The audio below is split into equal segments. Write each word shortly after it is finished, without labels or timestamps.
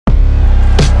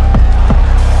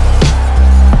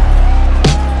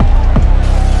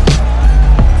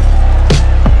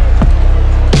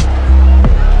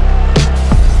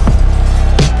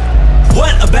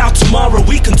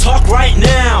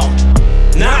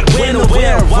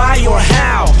where, why, or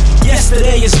how.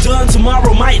 Yesterday is done,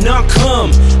 tomorrow might not come.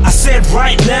 I said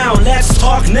right now, let's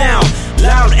talk now.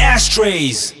 Loud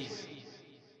ashtrays.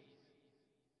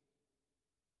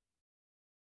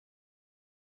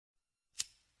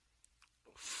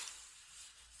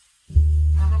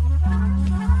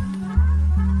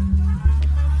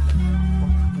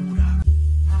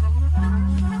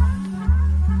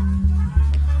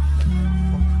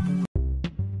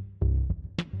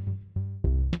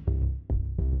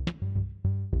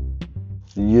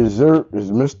 The dessert is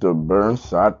Mr.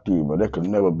 Bernsati, but there could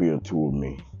never be a two of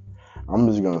me. I'm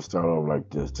just gonna start off like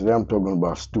this. Today I'm talking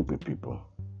about stupid people.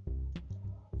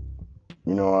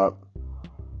 You know what?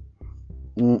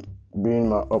 Being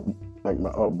my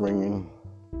upbringing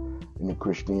in the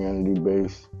Christianity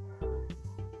base,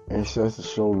 it says to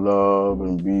show love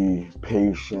and be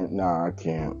patient. Nah, I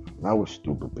can't. Not with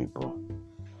stupid people.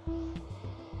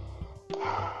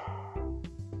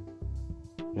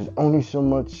 There's only so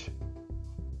much.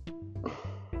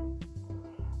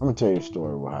 I'm gonna tell you a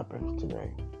story of what happened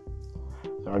today.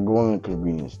 So I go in a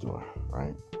convenience store,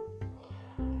 right?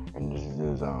 And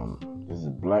there's a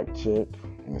black chick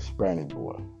and a Spanish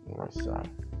boy on the right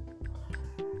side.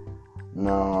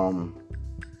 Now,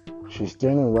 she's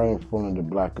standing right in front of the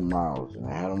Black & Milds, and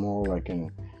they had them all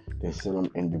they sell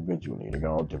them individually. They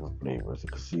got all different flavors: the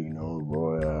Casino,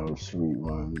 Royal, sweet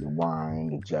one, the wine,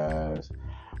 the jazz.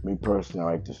 Me personally,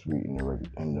 I like the sweet and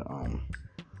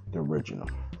the original.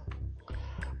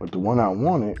 But the one I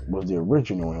wanted was the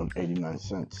original, and it was 89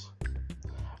 cents.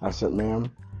 I said,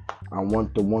 ma'am, I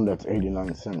want the one that's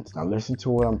 89 cents. Now listen to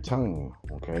what I'm telling you,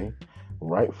 okay?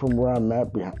 Right from where I'm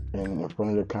at, in front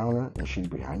of the counter, and she's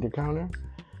behind the counter,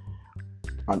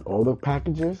 on all the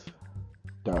packages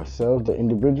that sells the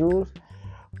individuals,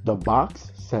 the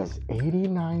box says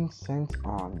 89 cents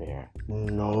on there.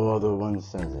 No other one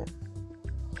says it.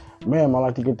 Ma'am, I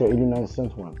like to get the 89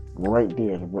 cents one, right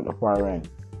there at the far end.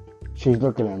 She's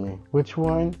looking at me. Which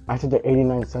one? I said the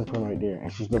 89 cents one right there. And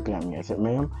she's looking at me. I said,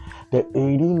 ma'am, the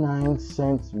 89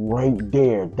 cents right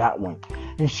there, that one.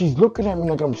 And she's looking at me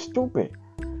like I'm stupid.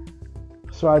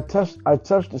 So I touched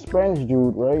the Spanish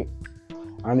dude, right?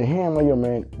 On the hand, like, yo,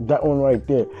 man, that one right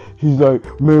there. He's like,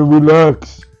 man,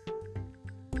 relax.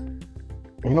 You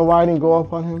know why I didn't go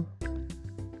off on him?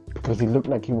 Because he looked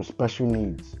like he was special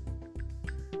needs.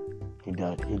 He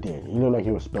did. He looked like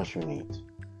he was special needs.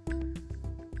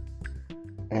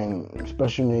 And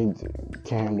special needs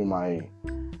can't handle my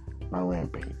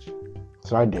rampage.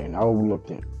 So I didn't. I overlooked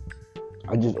it.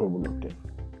 I just overlooked it.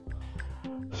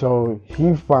 So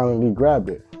he finally grabbed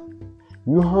it.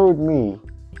 You heard me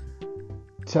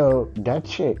tell that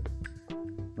chick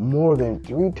more than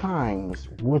 3 times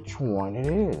which one it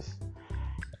is.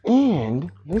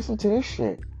 And listen to this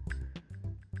shit.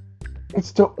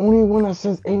 It's the only one that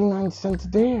says 89 cents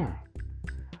there.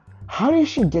 How did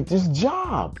she get this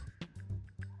job?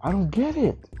 I don't get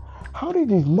it. How did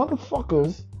these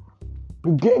motherfuckers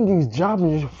be getting these jobs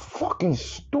and just fucking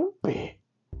stupid?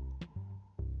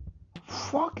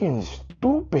 Fucking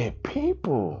stupid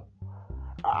people.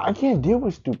 I can't deal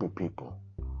with stupid people.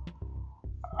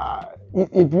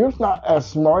 If you're not as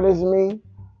smart as me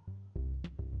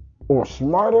or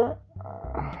smarter,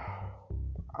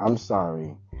 I'm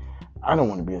sorry. I don't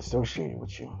want to be associated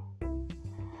with you.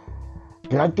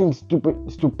 Because I think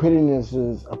stupidity is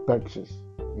infectious.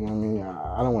 You know what I mean?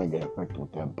 I don't want to get affected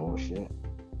with that bullshit.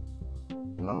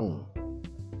 No.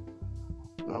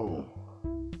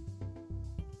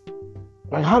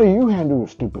 Like, how do you handle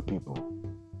stupid people?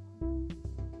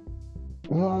 You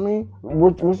know what I mean?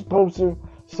 We're supposed to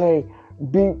say,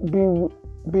 be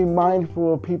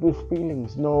mindful of people's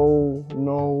feelings. No,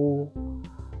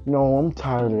 I'm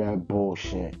tired of that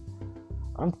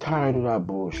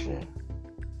bullshit.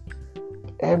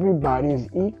 Everybody is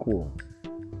equal.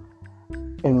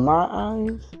 In my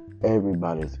eyes,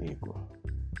 everybody's equal.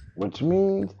 Which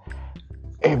means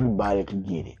everybody can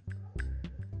get it.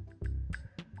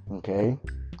 Okay?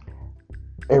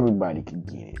 Everybody can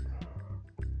get it.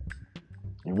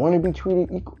 You want to be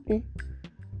treated equally?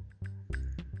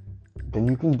 Then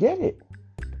you can get it.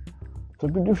 So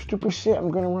if you do stupid shit,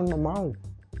 I'm going to run my mouth.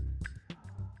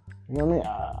 You know what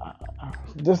I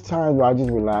mean? This time I just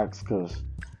relax because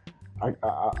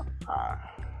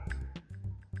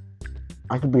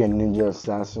I could be a ninja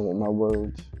assassin with my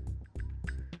words,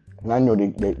 and I know they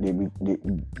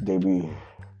be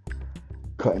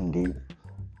cutting deep.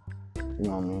 You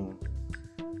know what I mean?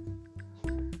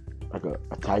 Like a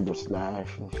tiger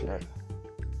slash and shit.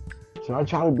 So I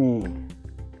try to be.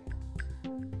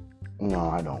 No,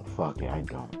 I don't. Fuck it, I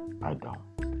don't.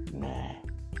 Nah.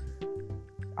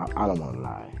 I don't want to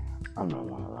lie. I don't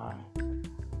want to lie.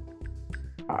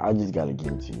 I just gotta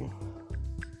give it to you.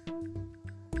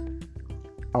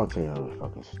 I'll tell you another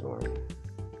fucking story.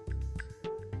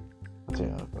 I'll tell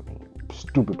you another fucking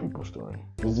stupid people story.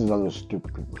 This is another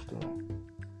stupid people story.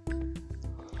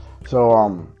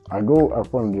 So, I go up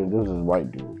front of this is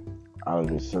white dude out of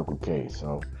this Circle K.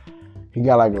 So, he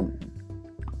got like a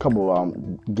couple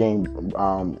game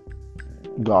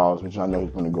dolls, which I know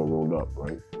he's gonna go rolled up,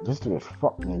 right? This dude is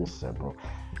fuck nigga said, bro.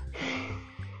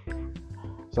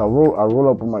 So I roll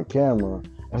up with my camera.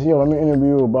 I said, yo, let me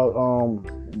interview about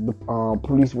the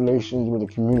police relations with the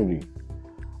community,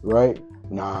 right?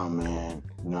 Nah, man,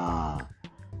 nah.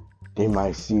 They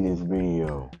might see this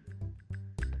video.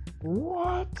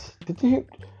 What? Did they?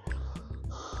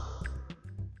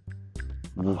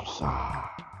 Woosa.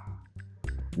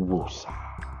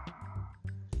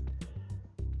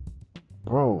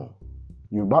 Bro,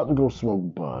 you're about to go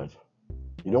smoke bud.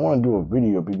 You don't want to do a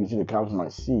video because you see the cops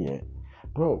might see it.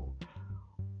 Bro,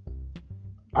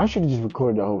 I should have just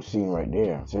recorded the whole scene right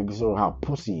there so you can see how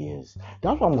pussy he is.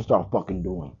 That's what I'm going to start fucking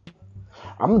doing.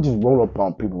 I'm going to just roll up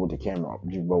on people with the camera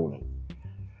just rolling.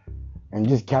 And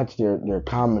just catch their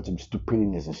comments of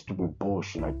stupidness and stupid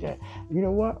bullshit like that. You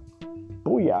know what?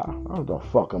 Booyah. I don't know what the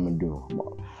fuck I'm going to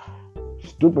do.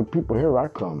 Stupid people, here I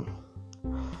come.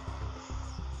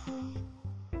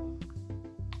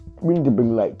 We need to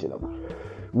bring light to them.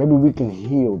 Maybe we can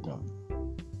heal them.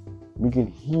 We can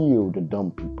heal the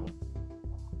dumb people.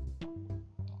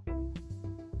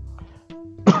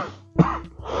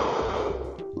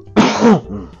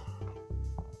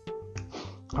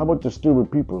 How about the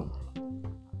stupid people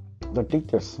that think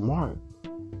they're smart?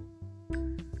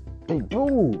 They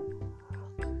do.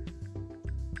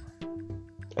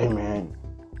 Hey man,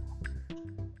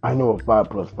 I know what 5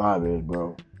 plus 5 is,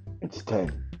 bro. It's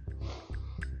 10.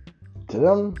 To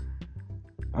them,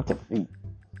 that's a feat.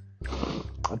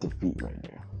 That's a feat right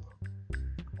there.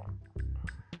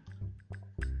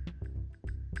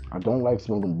 I don't like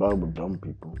smoking bud with dumb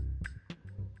people.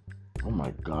 Oh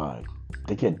my god.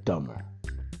 They get dumber.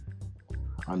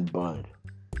 On bud.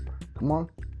 Come on.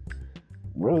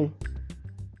 Really?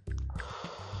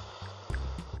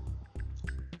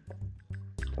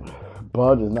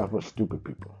 Bud is not for stupid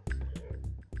people.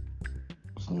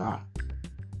 It's not.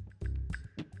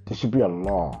 There should be a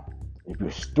law. If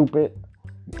you're stupid,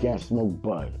 you can't smoke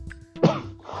bud.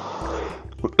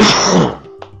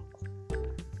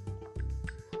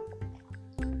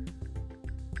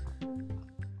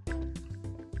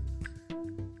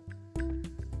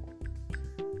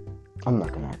 I'm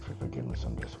not gonna ask for forgiveness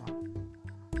on this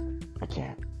one. I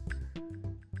can't.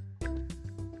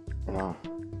 You know?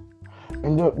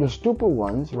 And the stupid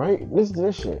ones, right? Listen to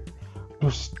this shit.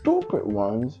 The stupid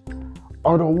ones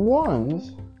are the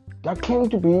ones that claim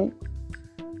to be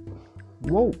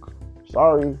woke.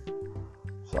 Sorry.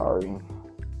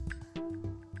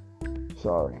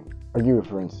 I'll give you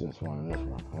for instance this one.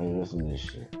 Hey, listen to this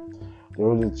shit. There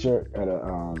was a chick at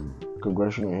a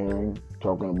congressional hearing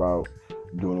talking about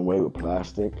doing away with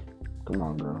plastic. Come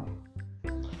on, girl.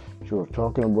 She was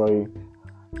talking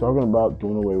about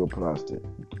doing away with plastic.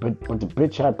 But the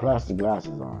bitch had plastic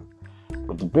glasses on.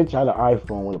 But the bitch had an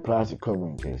iPhone with a plastic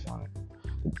covering case on it.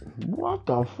 What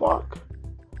the fuck?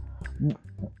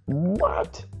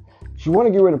 What? She wanted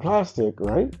to get rid of plastic,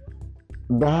 right?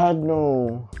 But had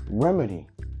no remedy.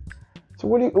 So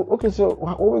what are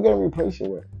we gonna replace it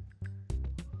with?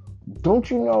 Don't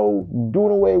you know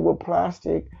doing away with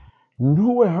plastic, you know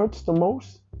who it hurts the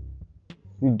most?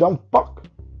 You dumb fuck.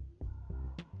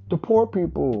 The poor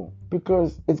people.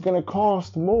 Because it's gonna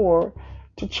cost more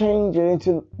to change it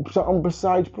into something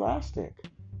besides plastic.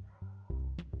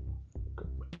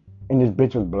 And this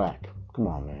bitch was black. Come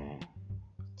on, man.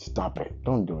 Stop it.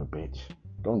 Don't do it, bitch.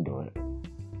 Don't do it.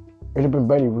 It'd have been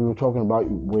better if we were talking about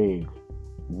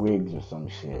wigs or some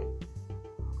shit.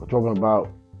 We're talking about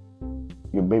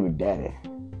your baby daddy.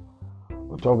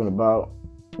 We're talking about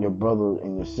your brother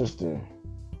and your sister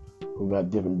who got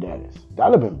different daddies.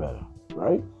 That'd have been better,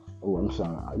 right? Oh, I'm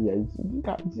sorry. Yeah,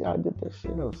 I did that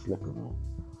shit. That was slicker, man.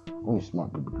 Only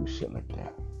smart people do shit like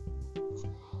that.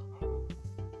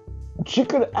 She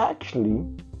could have actually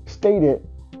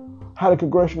had a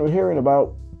congressional hearing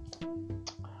about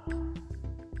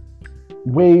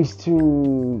ways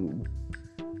to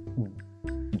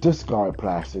discard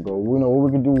plastic, or what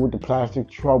we can do with the plastic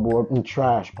trouble and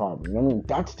trash problem. I mean,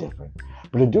 that's different.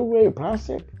 But to do away with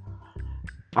plastic,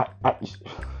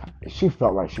 she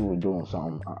felt like she was doing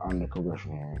something on the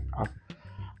congressional hearing.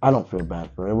 I don't feel bad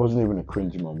for her. It wasn't even a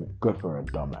cringe moment. Good for her,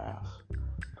 dumbass.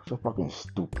 So fucking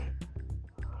stupid.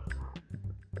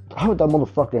 How about that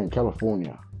motherfucker in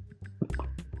California?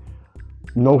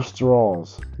 No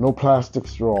straws. No plastic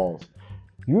straws.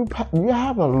 You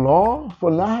have a law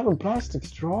for not having plastic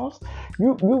straws?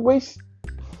 You waste.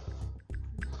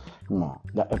 Come on.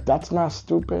 If that's not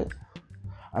stupid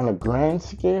on a grand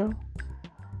scale,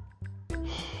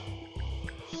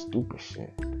 stupid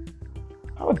shit.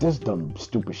 How about this dumb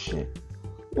stupid shit?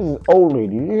 This is old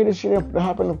lady. You hear this shit that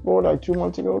happened in Florida like 2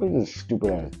 months ago? This is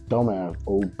stupid ass, dumb ass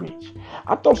old bitch.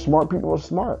 I thought smart people were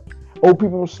smart. Old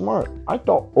people were smart. I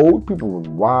thought old people were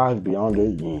wise beyond their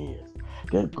years.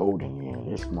 They're golden years.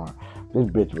 They're smart. This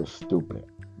bitch was stupid.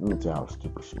 Let me tell you how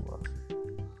stupid she was.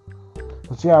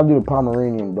 So see how I do the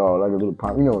Pomeranian dog, like a little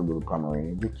you know a little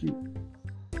Pomeranian, they're cute.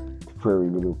 Furry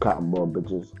little cotton ball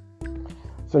bitches.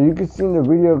 So you can see in the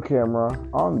video camera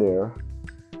on there,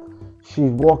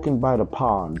 she's walking by the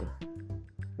pond.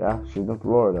 Yeah, she's in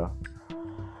Florida.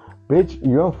 Bitch,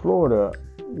 you're in Florida,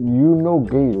 you know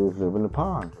gators live in the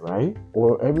pond, right?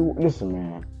 Or listen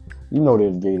man, you know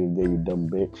there's gators there, you dumb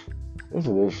bitch.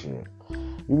 Listen to this shit.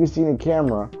 You can see in the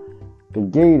camera, the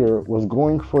gator was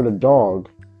going for the dog.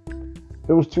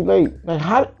 It was too late. Like,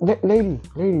 how, lady,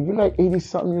 you're like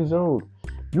 80-something years old.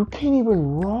 You can't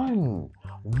even run.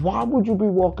 Why would you be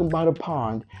walking by the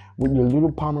pond with your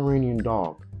little Pomeranian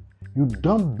dog? You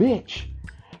dumb bitch.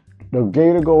 The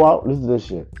gator go out. Listen to this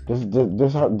shit. This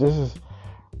is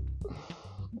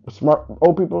smart.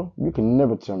 Old people, you can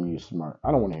never tell me you're smart.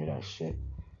 I don't want to hear that shit.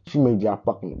 She made y'all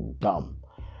fucking dumb.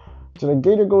 So the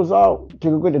gator goes out to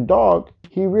go get the dog.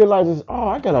 He realizes, oh,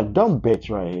 I got a dumb bitch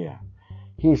right here.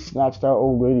 He snatched that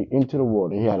old lady into the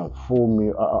water. He had a full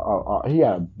meal. He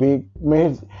had a big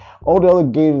man. All the other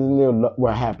gators in there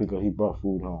were happy because he brought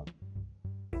food home.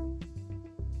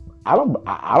 I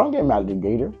don't get mad at the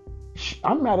gator.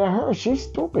 I'm mad at her. She's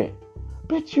stupid.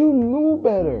 Bitch, you knew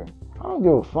better. I don't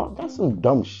give a fuck. That's some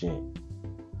dumb shit.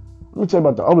 Let me tell you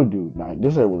about the other dude. Now,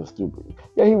 this guy was stupid.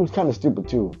 Yeah, he was kind of stupid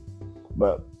too.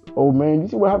 But old man, you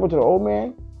see what happened to the old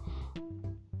man?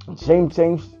 Same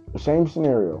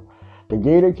scenario. The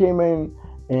gator came in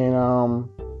and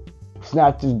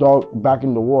snatched his dog back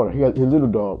in the water. He had his little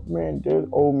dog. Man, this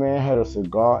old man had a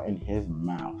cigar in his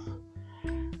mouth.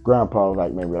 Grandpa was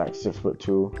like maybe like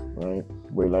 6'2", right?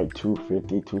 Weighed like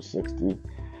 250, 260.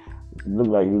 Looked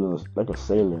like he was like a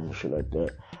sailor and shit like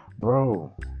that.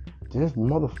 Bro, this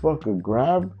motherfucker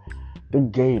grabbed the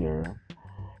gator,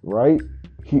 right?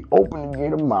 He opened the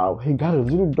gator mouth. He got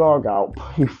his little dog out.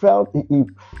 He fell.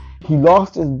 He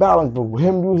lost his balance, but with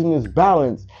him losing his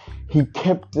balance, he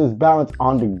kept his balance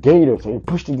on the gator. So he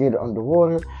pushed the gator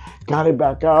underwater, got it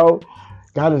back out,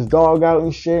 got his dog out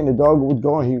and shit, and the dog was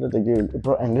going. He let the gator,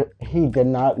 and he did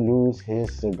not lose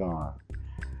his cigar.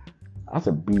 That's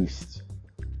a beast.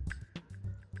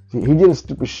 See, he did a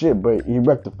stupid shit, but he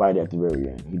rectified it at the very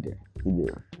end. He did.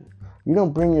 You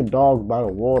don't bring your dog by the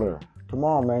water. Come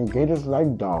on, man. Gators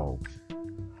like dogs.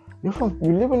 You're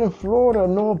living in Florida.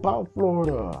 Know about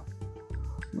Florida.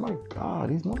 My God,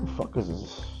 these motherfuckers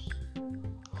is.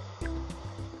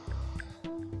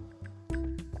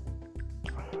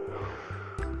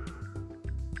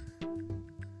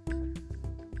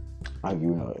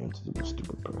 You know, into the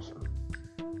stupid person.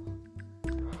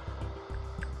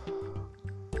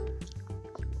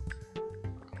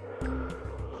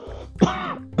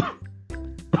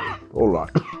 Hold on.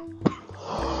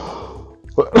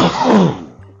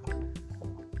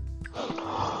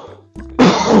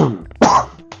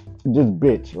 This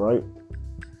bitch, right?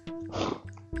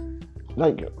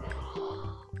 Like,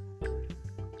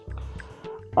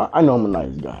 I know I'm a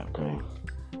nice guy, okay?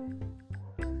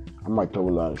 I might talk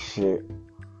a lot of shit.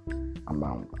 I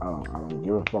don't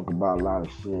give a fuck about a lot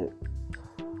of shit.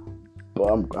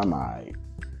 But I'm alright.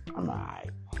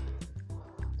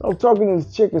 So I was talking to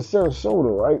this chick in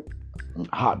Sarasota, right?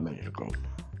 A hot minute ago.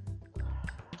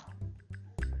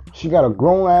 She got a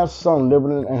grown-ass son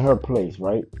living in her place,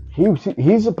 right? He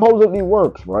supposedly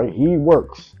works, right? He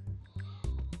works.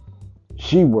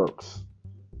 She works.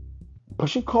 But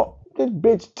she called, this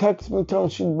bitch texted me telling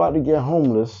she's about to get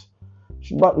homeless.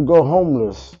 She's about to go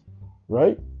homeless,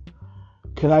 right?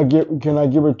 Can I give her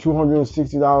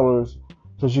 $260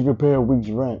 so she can pay a week's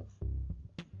rent?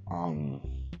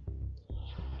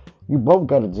 You both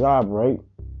got a job, right?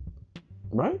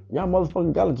 Right? Y'all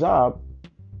motherfuckers got a job.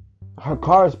 Her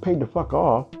car is paid the fuck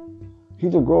off.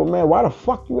 He's a grown man. Why the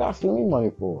fuck you asking me money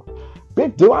for?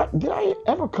 Bitch, did I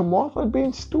ever come off as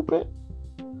being stupid?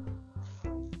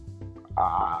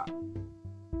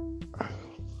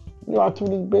 You know I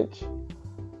told this bitch?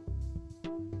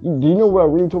 Do you know what I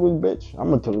really told this bitch? I'm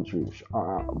gonna tell the truth.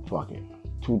 Fuck it.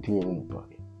 2 tears in the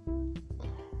bucket.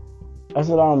 I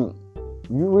said,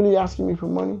 you really asking me for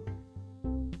money?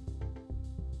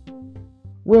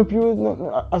 Well, if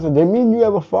you, I said, they mean you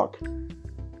ever fuck?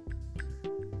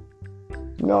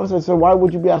 You know what I'm saying? So why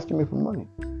would you be asking me for money?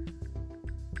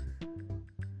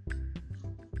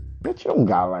 Bitch, you don't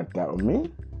got like that with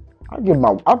me. I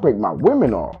break my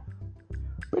women off.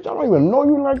 Bitch, I don't even know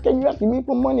you like that. You asking me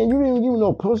for money and you didn't even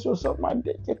know pussy or something like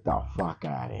that. Get the fuck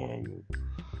out of here, you.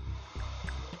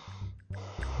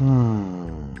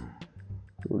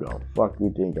 Who the fuck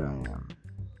you think I am?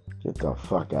 Get the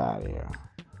fuck out of here.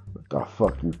 What the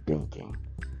fuck you thinking?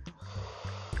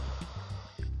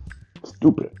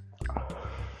 Stupid.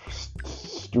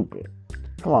 Stupid.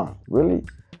 Come on, really?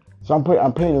 So I'm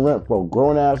paying the rent for a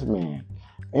grown ass man.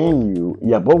 And you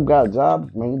both got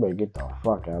jobs, man. You better get the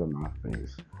fuck out of my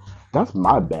face. That's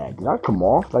my bad. Did I come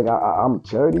off like I'm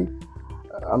charity?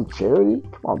 I'm charity?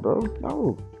 Come on, bro.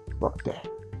 No, fuck that.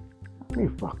 Me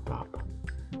fucked up.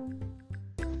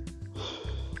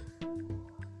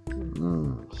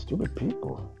 Stupid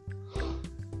people.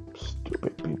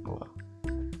 Stupid people.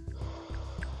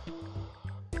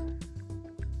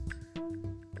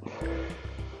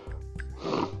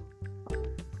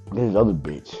 This other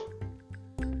bitch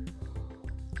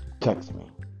text me.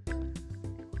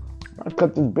 I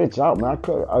cut this bitch out, man.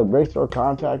 I erased her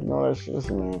contact and all that shit.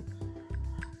 Listen, man.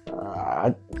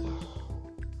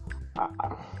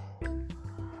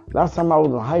 Last time I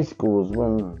was in high school was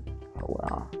when,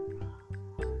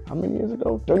 how many years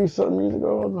ago? 30-something years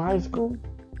ago I was in high school.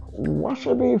 Why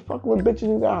should I be fucking with bitches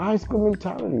who got a high school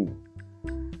mentality?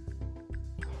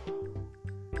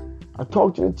 I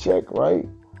talked to the chick, right?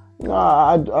 You know,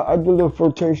 I do little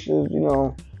flirtations, you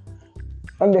know,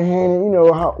 underhanded, you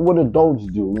know, what adults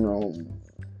do, you know.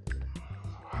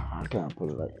 I can't put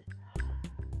it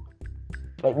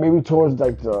like maybe towards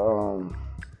like the,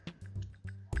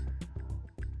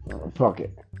 fuck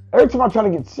it. Every time I try to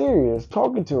get serious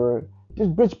talking to her, this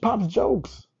bitch pops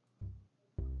jokes.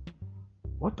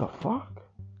 What the fuck?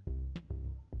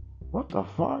 What the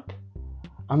fuck?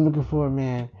 I'm looking for a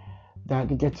man that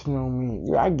can get to know me.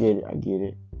 Yeah, I get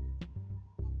it.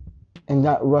 And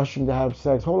not rushing to have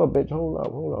sex. Hold up, bitch. Hold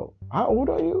up. How old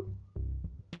are you?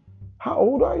 How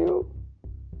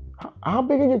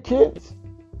big are your kids?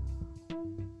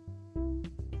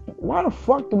 Why the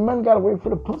fuck do men gotta wait for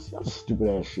the pussy? That's stupid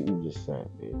ass shit you just said,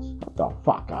 bitch. Shut the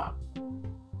fuck up.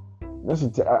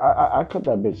 Listen, I cut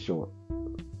that bitch short.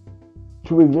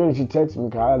 2 weeks later, she texted me,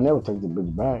 because I never text the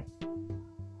bitch back.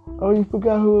 Oh, you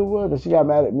forgot who it was? And she got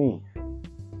mad at me.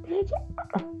 Bitch,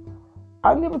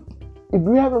 I never... If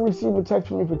you haven't received a text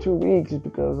from me for 2 weeks, it's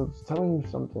because I was telling you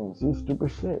something. See, stupid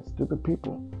shit. Stupid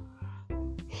people.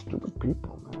 Stupid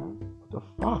people, man. What the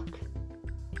fuck?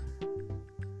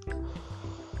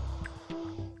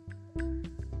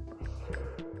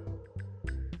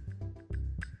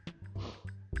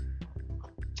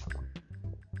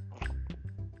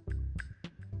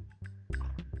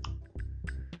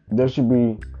 There should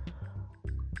be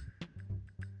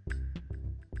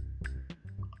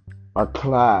a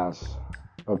class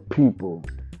of people,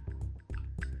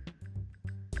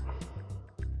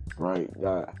 right,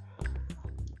 that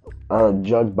are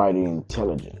judged by the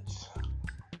intelligence.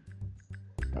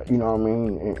 You know what I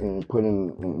mean? And put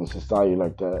in society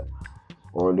like that.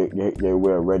 Or they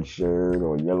wear a red shirt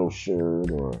or a yellow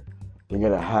shirt, or they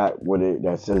get a hat with it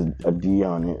that says a D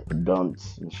on it for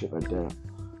dunce and shit like that.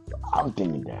 I'm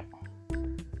thinking that.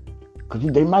 Because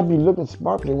they might be looking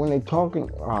smart, but when they talking,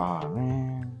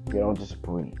 man, you get all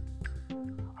disappointed.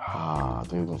 I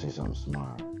thought you were going to say something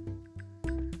smart.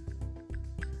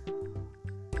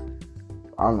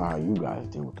 I don't know how you guys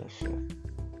deal with that shit.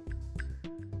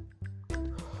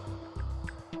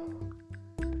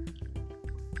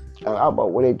 And how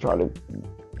about what they trying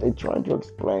to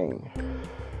explain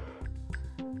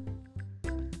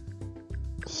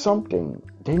something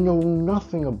they know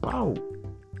nothing about.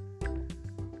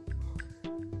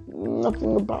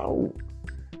 Nothing about.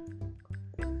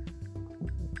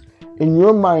 In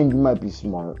your mind, you might be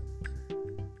smart,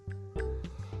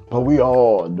 but we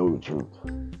all know the truth.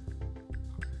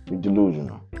 You're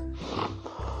delusional.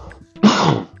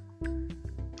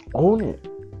 Own it.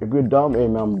 If you're dumb, hey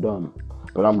man, I'm dumb,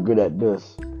 but I'm good at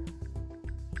this.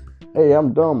 Hey,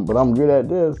 I'm dumb, but I'm good at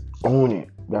this. Own it.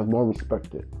 That's more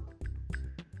respected.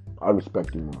 I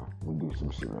respect you more. We do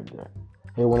some shit like that.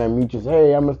 Hey, when I meet you, say,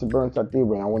 hey, I'm Mr. Burnside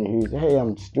Theater, and I want to hear you say, hey,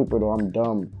 I'm stupid or I'm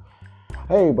dumb.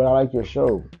 Hey, but I like your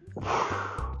show.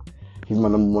 He's my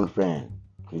number one fan.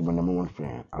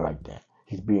 I like that.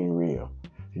 He's being real.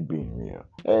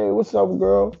 Hey, what's up,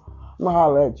 girl? I'm going to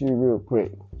holler at you real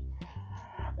quick.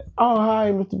 Oh,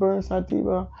 hi, Mr. Burnside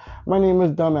Theater. My name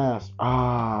is Dumbass.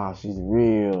 She's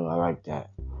real. I like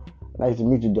that. Nice to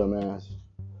meet you, Dumbass.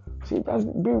 See, that's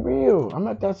be real. I'm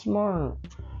not that smart.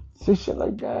 Say shit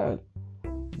like that.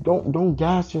 Don't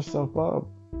gas yourself up.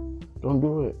 Don't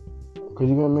do it. Because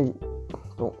you're going to make,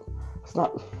 don't, it's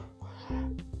not,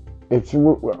 if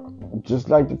you, just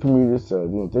like the community says,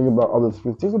 think about others'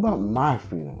 feelings, think about my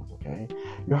feelings, okay?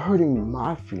 You're hurting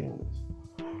my feelings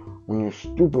when you're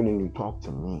stupid and you talk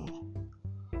to me,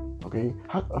 okay?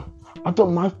 I thought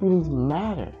my feelings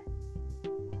matter.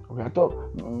 Okay, I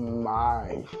thought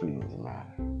my feelings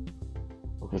matter.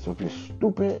 Okay, so if you're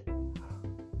stupid,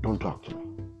 don't talk to me.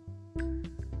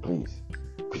 Please.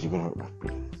 Because you're going to hurt my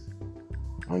feelings.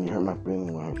 When you hurt my feelings,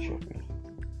 I'm going to hurt your feelings.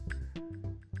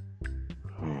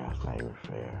 Man, that's not even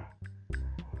fair.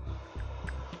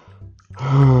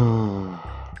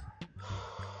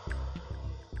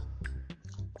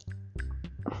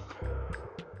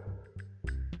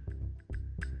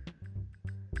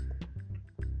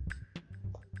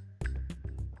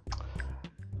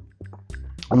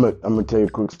 I'm gonna tell you a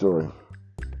quick story.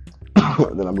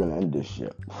 Then I'm gonna end this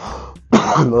shit.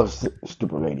 Another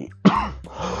stupid lady.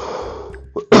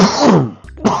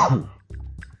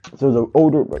 So there's an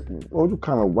older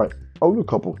kind of older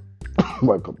couple,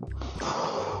 white couple,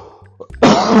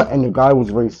 and the guy was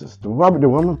racist. The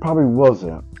woman probably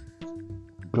wasn't,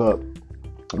 but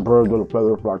birds of a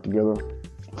feather flock together.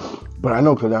 But I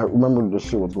know because I remember this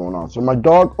shit was going on. So my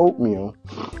dog Oatmeal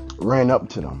ran up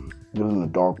to them. It was in the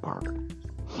dog park.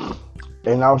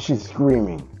 And now she's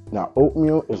screaming. Now,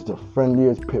 Oatmeal is the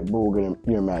friendliest pit bull you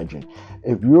can imagine.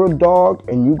 If you're a dog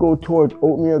and you go towards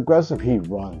Oatmeal aggressive, he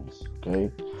runs,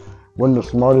 okay? One of the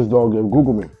smartest dogs ever.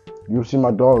 Google me. You'll see my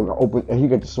dog open, and he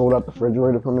gets sold out the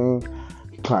refrigerator for me.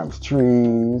 He climbs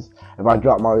trees. If I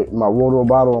drop my water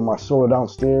bottle or my soda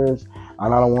downstairs,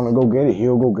 and I don't want to go get it,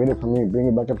 he'll go get it for me and bring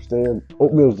it back upstairs.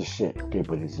 Oatmeal's the shit, okay?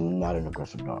 But he's not an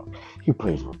aggressive dog. He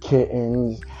plays with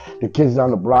kittens. The kids down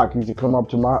the block used to come up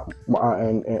to my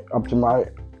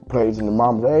place, and the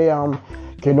mom said, "Hey,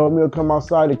 can Oatmeal come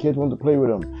outside? The kids want to play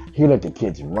with him." He let the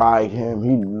kids ride him.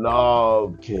 He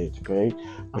loved kids, okay?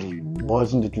 But he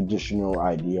wasn't the traditional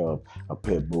idea of a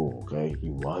pit bull, okay?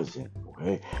 He wasn't,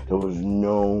 okay? There was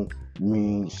no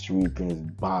mean streak in his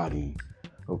body.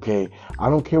 Okay, I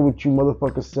don't care what you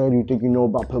motherfuckers said. You think you know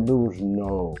about pit bulls?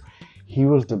 No, he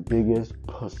was the biggest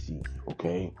pussy.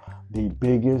 Okay, the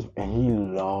biggest, and he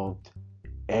loved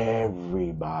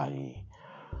everybody.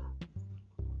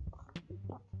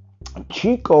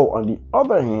 Chico, on the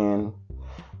other hand,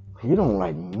 he don't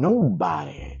like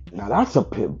nobody. Now that's a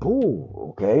pit bull.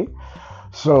 Okay,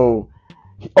 so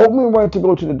Oatmeal wanted to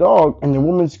go to the dog, and the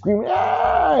woman screaming,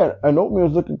 "Ah!" And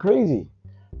Oatmeal's looking crazy.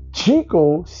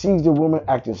 Chico sees the woman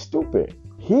acting stupid.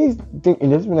 He's thinking,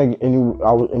 this was like I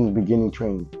was in the beginning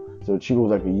training, so Chico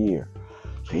was like a year.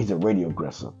 So he's already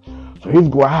aggressive. So he's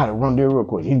going, I had to run there real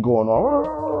quick. He's going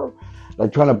on,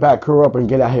 like trying to back her up and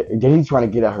get at her. Then he's trying to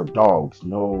get at her dogs.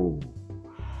 No.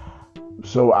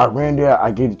 So I ran there.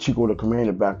 I gave the Chico the command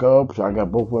to back up. So I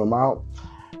got both of them out,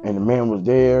 and the man was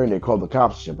there, and they called the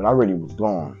cops. But I already was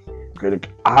gone. Okay,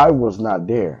 I was not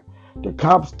there. The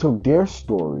cops took their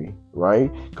story,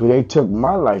 right? Because they took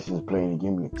my license plate and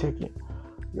gave me a ticket.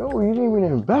 Yo, you didn't even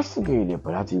investigate it,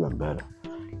 but that's even better.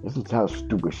 Listen to how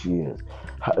stupid she is.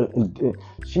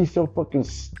 She's so fucking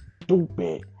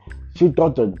stupid. She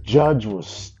thought the judge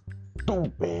was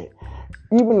stupid.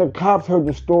 Even the cops heard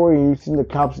the story and you seen the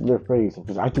cops in their face.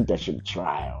 Because I took that shit to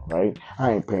trial, right?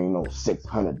 I ain't paying no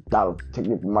 $600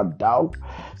 ticket for my dog.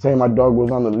 Saying my dog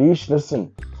was on the leash.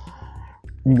 Listen,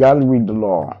 you gotta read the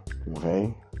law,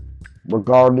 okay?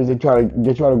 Regardless, they try to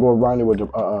go around it with it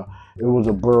was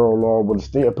a borough law, but the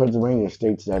state of Pennsylvania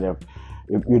states that if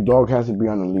your dog has to be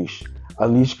on a leash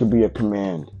could be a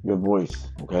command, your voice,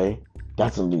 okay?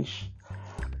 That's a leash,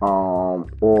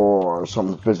 or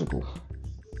something physical.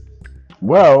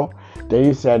 Well,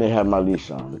 they said they had my leash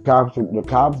on. The cops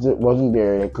that wasn't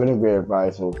there, they couldn't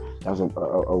verify, so that's a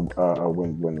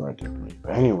win-win right there for me.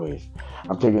 But anyways,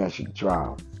 I'm taking that shit to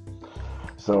trial.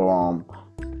 So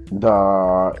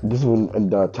this was in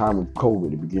the time of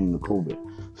COVID, the beginning of COVID.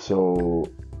 So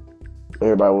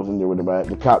everybody wasn't there with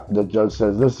the judge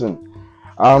says, "Listen,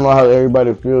 I don't know how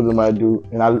everybody feels than I do,"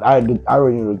 and I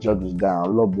already knew the judge was down. I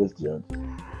love this judge.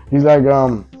 He's like,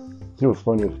 he was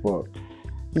funny as fuck.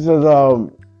 He says,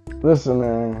 "Listen,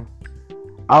 man,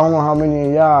 I don't know how many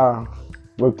of y'all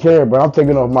would care, but I'm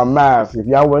taking off my mask. If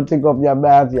y'all want to take off your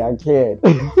mask, yeah, I can."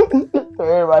 So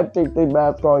everybody take their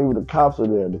mask off. Even the cops are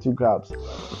there, the two cops.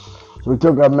 So we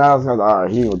took our masks. I was like, all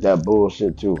right, he was that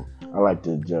bullshit too. I like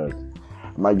this judge.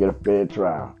 I might get a fair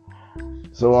trial.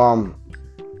 So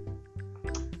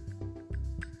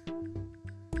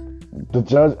the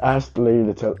judge asked the lady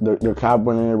to tell the cop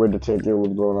went in there with the detective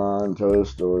what's going on and tell his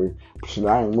story. Shit,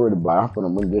 I ain't worried about it. I'm gonna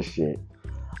win this shit.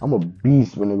 I'm a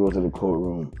beast when it goes to the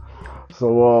courtroom.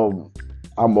 So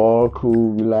I'm all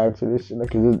cool, relaxed, and this shit.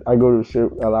 Cause I go to the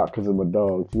shit a lot because of my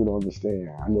dogs. You don't understand.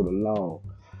 I know the law.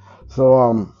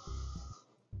 So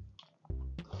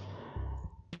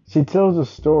she tells a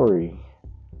story.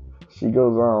 She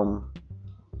goes,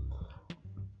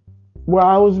 well,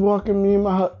 I was walking. Me and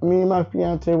my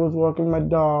fiance was walking my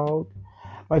dog,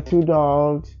 my two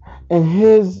dogs, and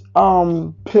his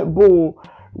pit bull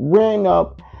ran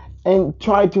up and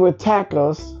tried to attack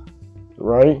us,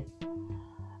 right?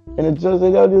 And it just,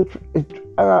 and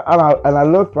I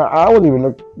looked, I wouldn't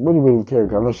even care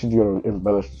because I know she's gonna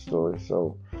embellish the story.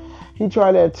 So he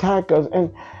tried to attack us,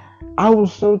 and I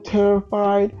was so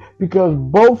terrified because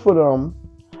both of them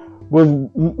was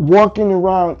walking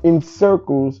around in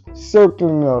circles,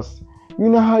 circling us. You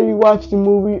know how you watch the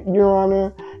movie, Your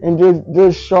Honor, and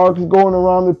there's sharks going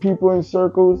around the people in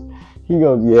circles? He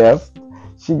goes, yes.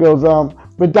 She goes,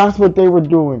 but that's what they were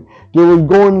doing. They were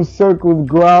going in circles,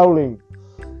 growling.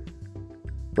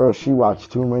 Bro, she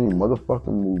watched too many motherfucking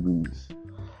movies.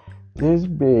 This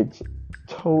bitch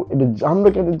told, I'm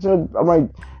looking at the judge,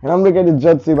 I'm looking at the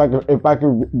judge see if I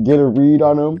could get a read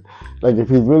on him, like if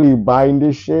he's really buying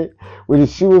this shit. When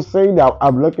she was saying that,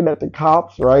 I'm looking at the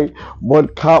cops, right? One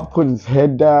cop put his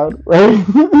head down, right?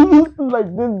 Like,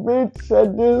 this bitch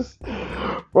said this.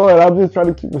 Bro, and I'm just trying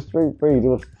to keep a straight face. It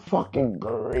was fucking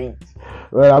great.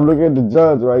 Right? I'm looking at the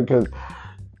judge, right? Because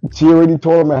she already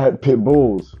told him I had pit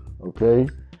bulls, okay?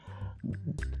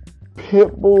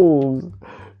 Pit bulls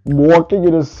walking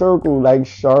in a circle like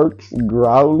sharks,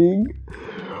 growling.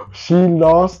 She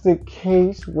lost the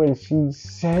case when she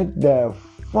said that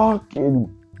fucking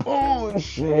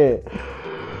bullshit,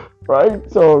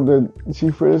 right? So she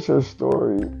finished her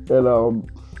story, and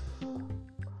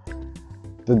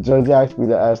the judge asked me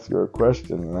to ask her a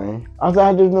question, right? I was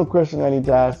like, there's no question I need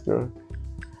to ask her.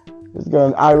 He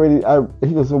told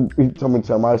me to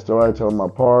tell my story, I told him my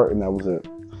part, and that was it.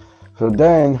 So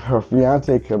then her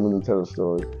fiance comes in to tell the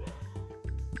story.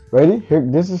 Ready? Here,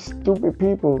 this is stupid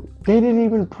people. They didn't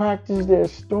even practice their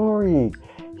story.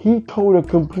 He told a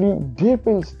complete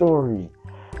different story.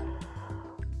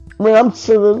 Man, I'm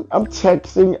chilling. I'm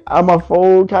texting on my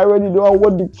phone. I already know I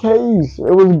won the case.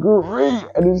 It was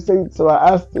great. So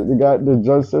I asked it. The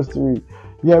judge says to me,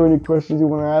 "You have any questions you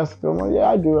want to ask him?" I'm like, "Yeah,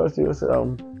 I do." I said,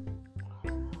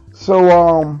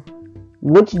 so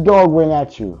which dog went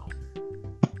at you?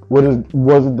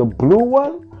 Was it the blue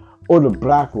one or the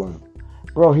black one?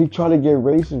 Bro, he tried to get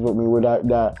racist with me with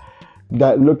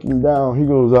that looking down. He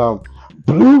goes,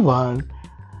 blue one?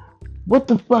 What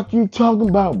the fuck you talking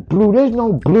about? Blue? There's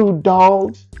no blue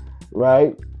dogs,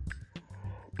 right?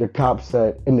 The cop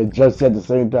said, and the judge said at the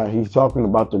same time, he's talking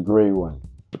about the gray one.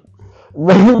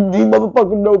 These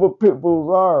motherfuckers know what pit bulls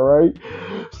are, right?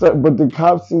 So, but the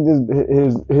cop see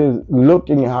his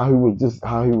looking at how he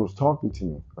was talking to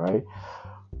me, right?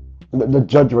 The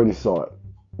judge already saw it.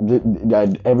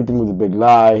 That everything was a big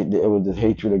lie. It was this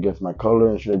hatred against my color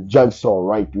and shit. The judge saw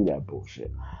right through that bullshit.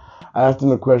 I asked him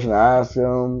the question. I asked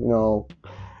him,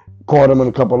 caught him in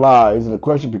a couple lies. And the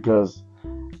question, because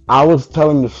I was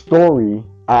telling the story,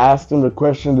 I asked him the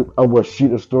question of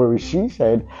the story she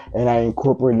said, and I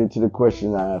incorporated it to the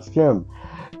question I asked him.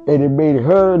 And it made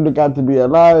her look out to be a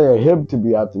liar, and him to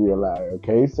be out to be a liar,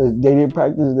 okay? So they didn't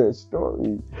practice their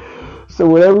story. So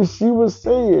whatever she was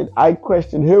saying, I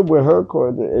questioned him with her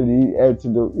corner, and he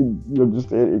answered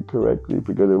just incorrectly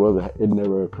because it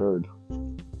never occurred.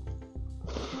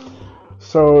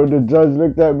 So the judge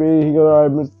looked at me. He goes, "All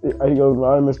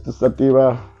right, Mr.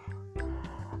 Sativa,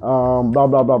 blah blah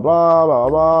blah blah blah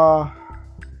blah.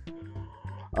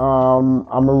 I'm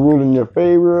gonna rule in your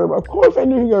favor." Of course, I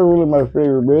knew he gonna rule in my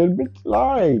favor, man. Bitch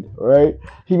lied, right?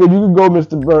 He goes, "You can go,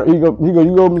 Mr. Burns." He goes, "You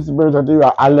go, Mr. Burns."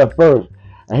 I left first.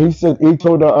 And he said he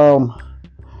told the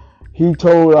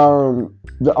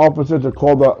officer to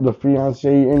call the fiance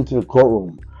into the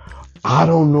courtroom. I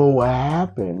don't know what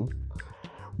happened,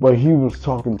 but he was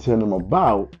talking to them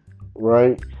about,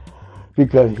 right?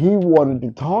 Because he wanted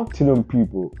to talk to them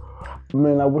people.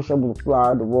 Man, I wish I would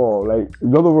fly the wall. Like,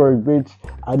 in other words, bitch,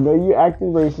 I know you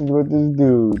acting racist with this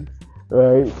dude,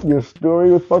 right? Your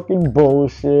story was fucking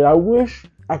bullshit. I wish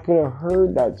I could have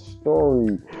heard that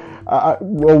story.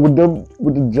 What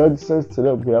the judge says to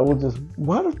them, I was just,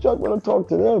 why the judge want to talk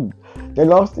to them? They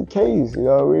lost the case, you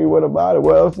know what I mean? What about it?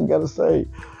 What else you got to say?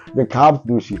 The cops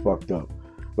knew she fucked up.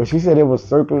 But she said it was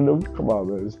circling them. Come on,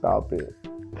 man, stop it.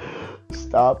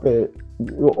 Stop it.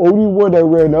 The only one that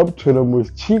ran up to them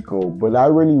was Chico, but I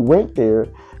already went there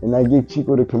and I gave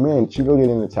Chico the command. Chico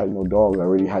didn't attack no dog. I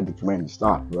already had the command to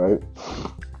stop, right?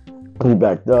 He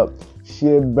backed up. She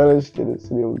embellished it and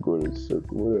said it was going in a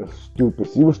circle. What a stupid.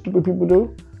 See what stupid people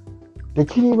do? They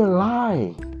can't even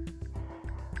lie.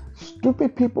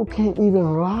 Stupid people can't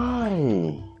even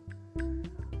lie. I'm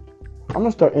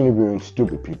gonna start interviewing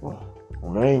stupid people,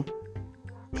 okay?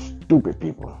 Stupid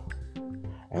people.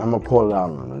 And I'm gonna call it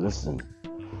out on them. Listen,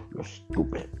 you're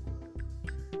stupid.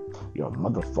 You're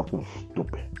motherfucking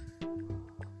stupid.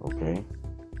 Okay?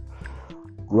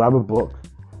 Grab a book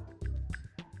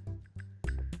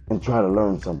and try to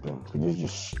learn something, because you're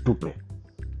just stupid.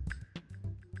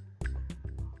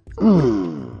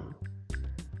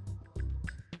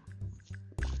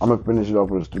 I'm gonna finish it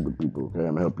off with the stupid people, okay?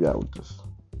 I'm gonna help you out with this.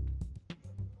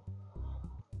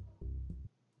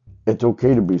 It's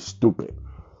okay to be stupid.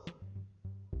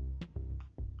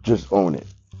 Just own it.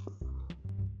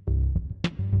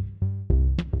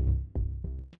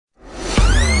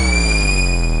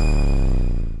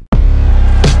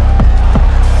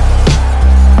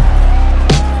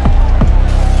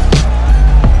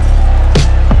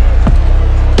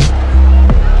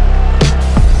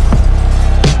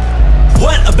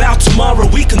 What about tomorrow?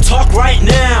 We can talk right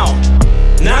now.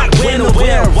 Not when or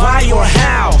where, why or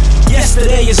how.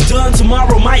 Yesterday is done,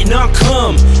 tomorrow might not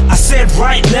come. I said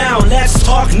right now, let's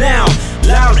talk now.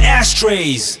 Loud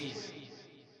ashtrays.